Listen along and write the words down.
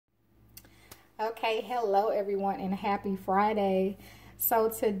Okay, hello everyone and happy Friday. So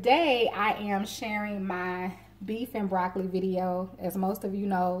today I am sharing my beef and broccoli video. As most of you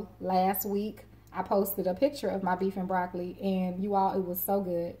know, last week I posted a picture of my beef and broccoli and you all, it was so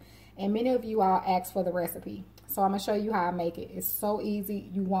good. And many of you all asked for the recipe. So I'm gonna show you how I make it. It's so easy,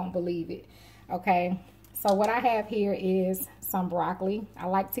 you won't believe it. Okay, so what I have here is some broccoli. I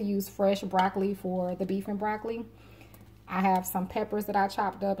like to use fresh broccoli for the beef and broccoli. I have some peppers that I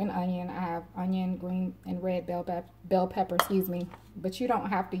chopped up and onion. I have onion, green, and red bell pepper, excuse me. But you don't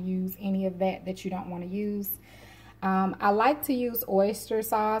have to use any of that you don't want to use. I like to use oyster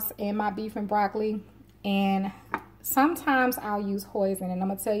sauce in my beef and broccoli. And sometimes I'll use hoisin. And I'm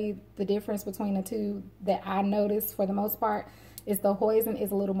going to tell you the difference between the two that I notice for the most part is the hoisin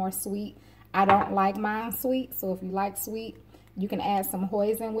is a little more sweet. I don't like mine sweet. So if you like sweet, you can add some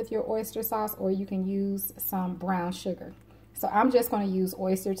hoisin with your oyster sauce, or you can use some brown sugar. So I'm just going to use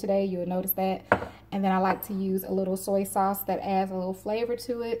oyster today. You'll notice that. And then I like to use a little soy sauce that adds a little flavor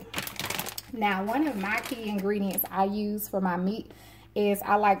to it. Now, one of my key ingredients I use for my meat is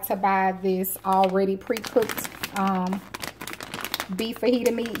I like to buy this already pre-cooked beef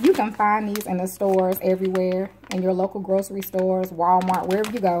fajita meat. You can find these in the stores everywhere, in your local grocery stores, Walmart,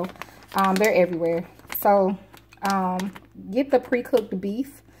 wherever you go. They're everywhere. So get the pre-cooked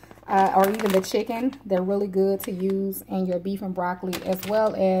beef or even the chicken. They're really good to use in your beef and broccoli, as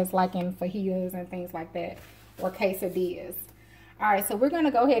well as like in fajitas and things like that, or quesadillas. All right, so we're going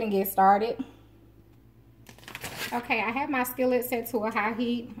to go ahead and get started. Okay, I have my skillet set to a high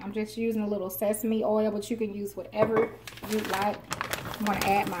heat. I'm just using a little sesame oil, but you can use whatever you like. I'm going to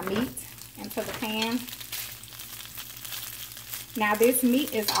add my meat into the pan. Now this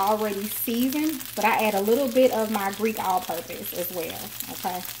meat is already seasoned, but I add a little bit of my Greek all-purpose as well,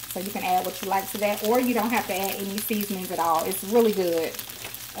 okay? So you can add what you like to that, or you don't have to add any seasonings at all. It's really good.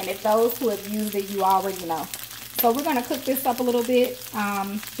 And if those who have used it, you already know. So we're gonna cook this up a little bit,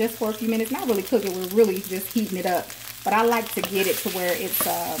 just for a few minutes. Not really cook it, we're really just heating it up. But I like to get it to where it's,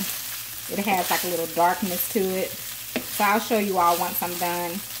 it has like a little darkness to it. So I'll show you all once I'm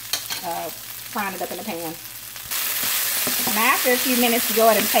done frying it up in the pan. Now after a few minutes, you go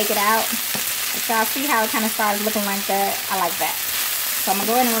ahead and take it out. So y'all see how it kind of started looking like that? I like that. So I'm going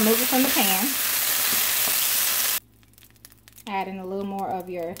to go ahead and remove it from the pan. Add in a little more of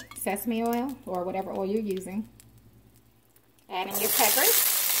your sesame oil or whatever oil you're using. Add in your peppers.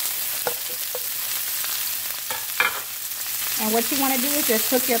 And what you want to do is just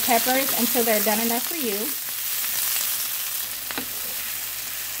cook your peppers until they're done enough for you.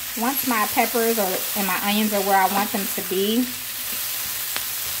 Once my peppers and my onions are where I want them to be,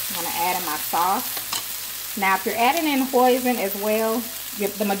 I'm going to add in my sauce. Now, if you're adding in hoisin as well,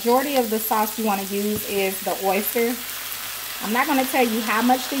 the majority of the sauce you want to use is the oyster. I'm not going to tell you how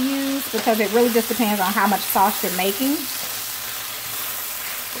much to use because it really just depends on how much sauce you're making.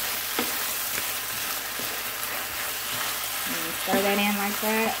 Stir that in like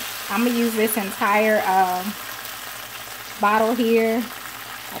that. I'm going to use this entire bottle here.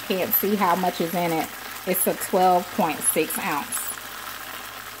 I can't see how much is in it. It's a 12.6 ounce.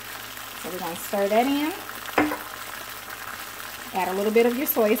 So we're going to stir that in. Add a little bit of your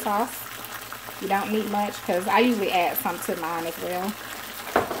soy sauce. You don't need much because I usually add some to mine as well.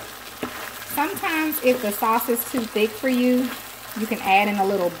 Sometimes if the sauce is too thick for you, you can add in a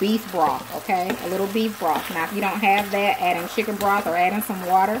little beef broth, okay? A little beef broth. Now if you don't have that, add in chicken broth or add in some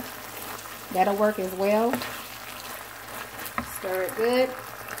water. That'll work as well. Stir it good.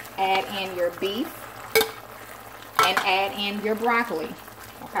 Add in your beef and add in your broccoli,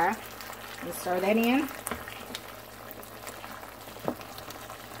 okay? And stir that in.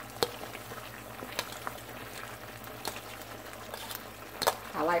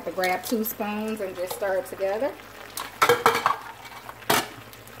 I like to grab 2 spoons and just stir it together.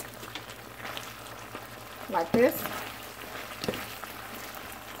 Like this.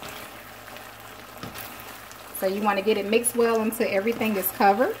 So you want to get it mixed well until everything is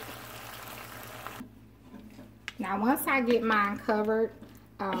covered. Now once I get mine covered,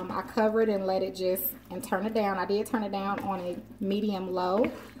 I cover it and let it and turn it down. I did turn it down on a medium low.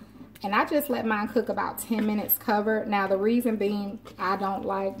 And I just let mine cook about 10 minutes covered. Now the reason being,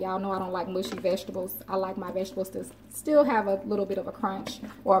 y'all know I don't like mushy vegetables. I like my vegetables to still have a little bit of a crunch,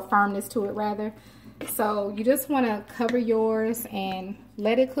 or a firmness to it rather. So you just want to cover yours and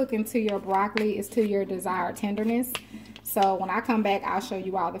let it cook until your broccoli is to your desired tenderness. So when I come back, I'll show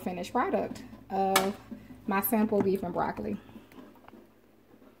you all the finished product of my simple beef and broccoli.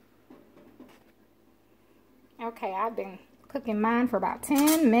 Okay, I've been cooking mine for about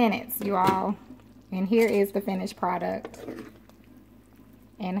 10 minutes, you all. And here is the finished product.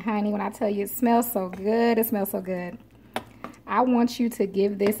 And honey, when I tell you it smells so good, it smells so good. I want you to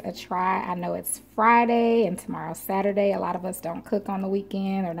give this a try. I know it's Friday and tomorrow's Saturday. A lot of us don't cook on the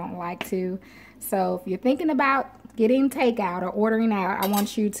weekend or don't like to. So if you're thinking about getting takeout or ordering out, I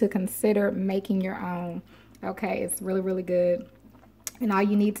want you to consider making your own. Okay, it's really, really good. And all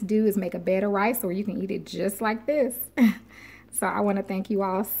you need to do is make a bed of rice, or you can eat it just like this. So I want to thank you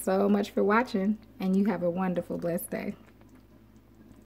all so much for watching, and you have a wonderful, blessed day.